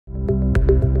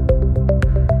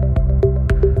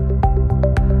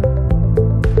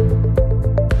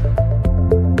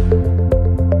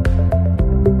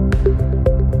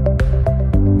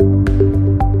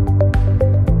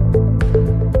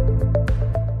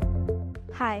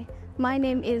Hi, my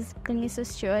name is Qiniso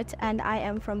Stewart and I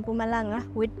am from Mpumalanga,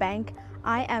 Witbank.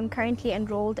 I am currently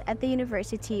enrolled at the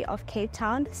University of Cape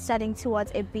Town studying towards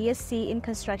a BSc in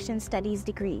Construction Studies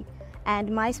degree,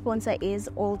 and my sponsor is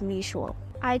Old Mutual.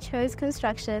 I chose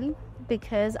construction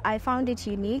because I found it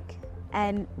unique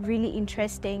and really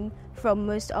interesting from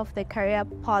most of the career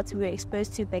paths we were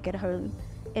exposed to back at home.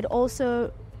 It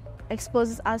also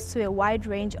exposes us to a wide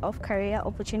range of career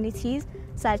opportunities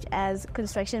such as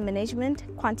construction management,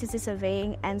 quantity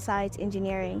surveying and site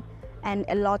engineering, and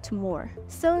a lot more.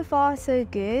 So far so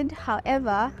good.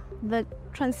 However, the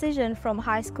transition from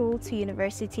high school to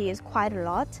university is quite a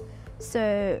lot.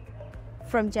 So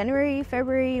from January,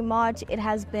 February, March, it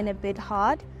has been a bit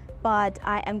hard, but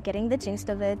I am getting the gist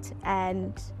of it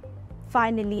and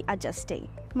finally adjusting.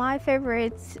 My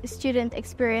favorite student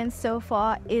experience so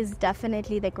far is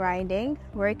definitely the grinding,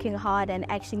 working hard and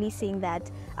actually seeing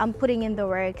that I'm putting in the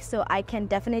work, so I can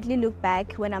definitely look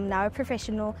back when I'm now a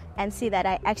professional and see that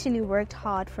I actually worked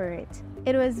hard for it.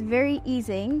 It was very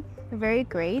easing, very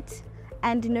great,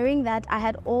 and knowing that I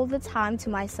had all the time to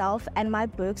myself and my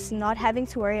books, not having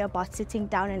to worry about sitting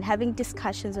down and having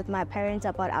discussions with my parents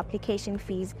about application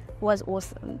fees was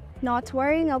awesome. Not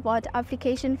worrying about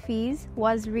application fees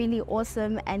was really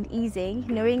awesome and easing,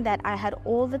 knowing that I had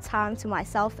all the time to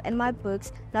myself and my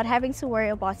books, not having to worry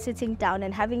about sitting down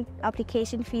and having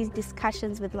application fees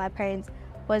discussions with my parents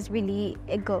was really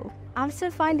a go. After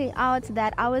finding out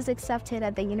that I was accepted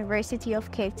at the University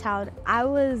of Cape Town, I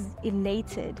was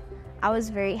elated. I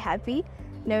was very happy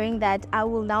knowing that I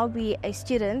will now be a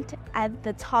student at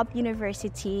the top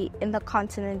university in the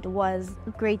continent was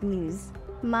great news.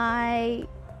 My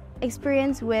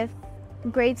experience with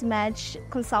grades match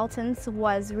consultants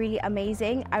was really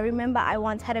amazing. I remember I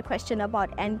once had a question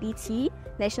about NBT,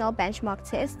 National Benchmark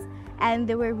Tests, and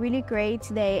they were really great.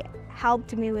 They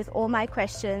helped me with all my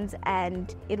questions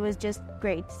and it was just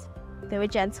great. They were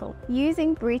gentle.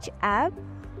 Using Bridge app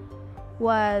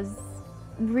was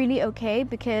really okay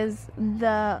because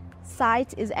the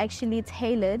site is actually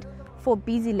tailored for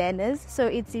busy learners, so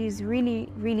it is really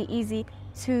easy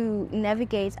to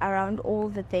navigate around all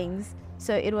the things,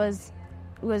 so it was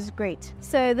great.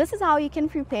 So this is how you can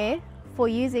prepare for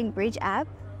using Bridge app.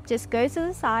 Just go to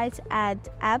the site at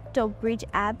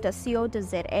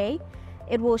app.bridgeapp.co.za.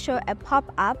 It will show a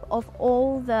pop-up of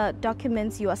all the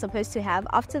documents you are supposed to have.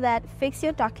 After that, fix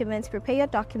your documents, prepare your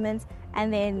documents,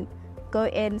 and then go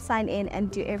in, sign in,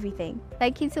 and do everything.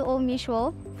 Thank you to Old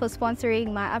Mutual for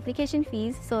sponsoring my application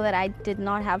fees so that I did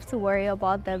not have to worry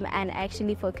about them and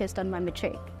actually focused on my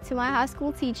matric. To my high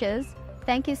school teachers,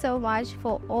 thank you so much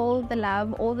for all the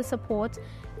love, all the support.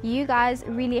 You guys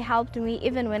really helped me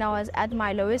even when I was at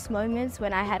my lowest moments,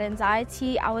 when I had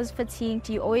anxiety, I was fatigued.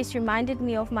 You always reminded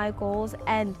me of my goals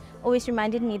and always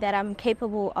reminded me that I'm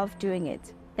capable of doing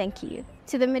it. Thank you.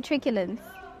 To the matriculants,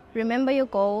 remember your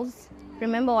goals,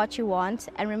 remember what you want,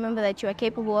 and remember that you are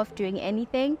capable of doing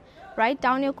anything. Write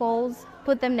down your goals,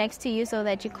 put them next to you so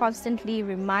that you constantly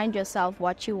remind yourself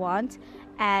what you want,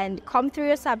 and come through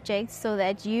your subjects so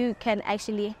that you can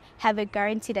actually have a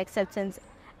guaranteed acceptance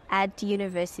at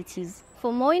universities.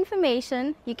 For more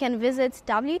information, you can visit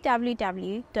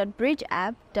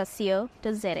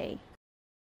www.bridgeapp.co.za.